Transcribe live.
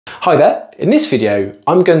Hi there, in this video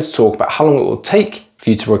I'm going to talk about how long it will take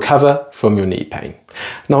for you to recover from your knee pain.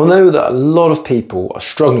 Now I know that a lot of people are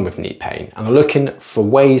struggling with knee pain and are looking for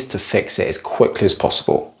ways to fix it as quickly as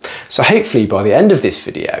possible. So hopefully by the end of this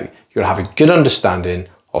video you'll have a good understanding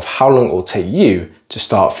of how long it will take you to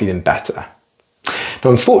start feeling better.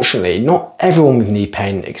 Now unfortunately not everyone with knee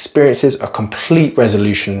pain experiences a complete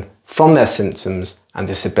resolution from their symptoms and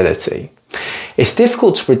disability. It's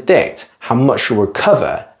difficult to predict how much you'll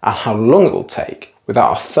recover and how long it will take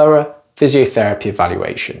without a thorough physiotherapy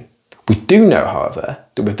evaluation. We do know, however,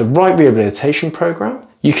 that with the right rehabilitation program,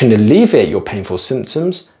 you can alleviate your painful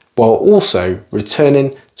symptoms while also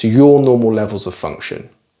returning to your normal levels of function.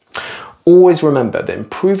 Always remember that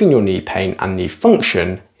improving your knee pain and knee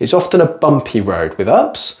function is often a bumpy road with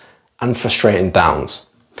ups and frustrating downs.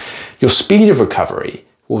 Your speed of recovery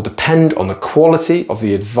will depend on the quality of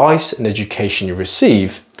the advice and education you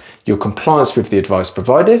receive, your compliance with the advice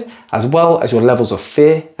provided, as well as your levels of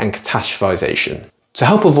fear and catastrophization. To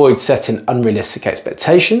help avoid setting unrealistic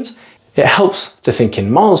expectations, it helps to think in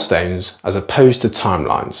milestones as opposed to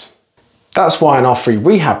timelines. That's why in our free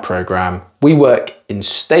rehab program, we work in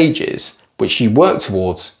stages which you work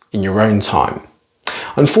towards in your own time.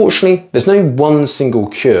 Unfortunately, there's no one single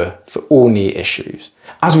cure for all knee issues.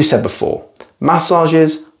 As we said before,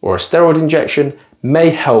 massages or a steroid injection may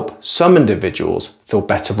help some individuals feel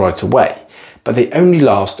better right away, but they only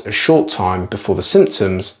last a short time before the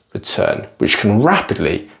symptoms return, which can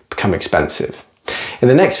rapidly become expensive. In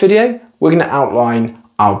the next video, we're going to outline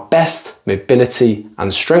our best mobility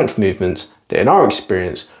and strength movements that in our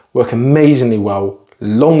experience work amazingly well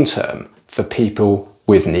long term for people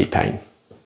with knee pain.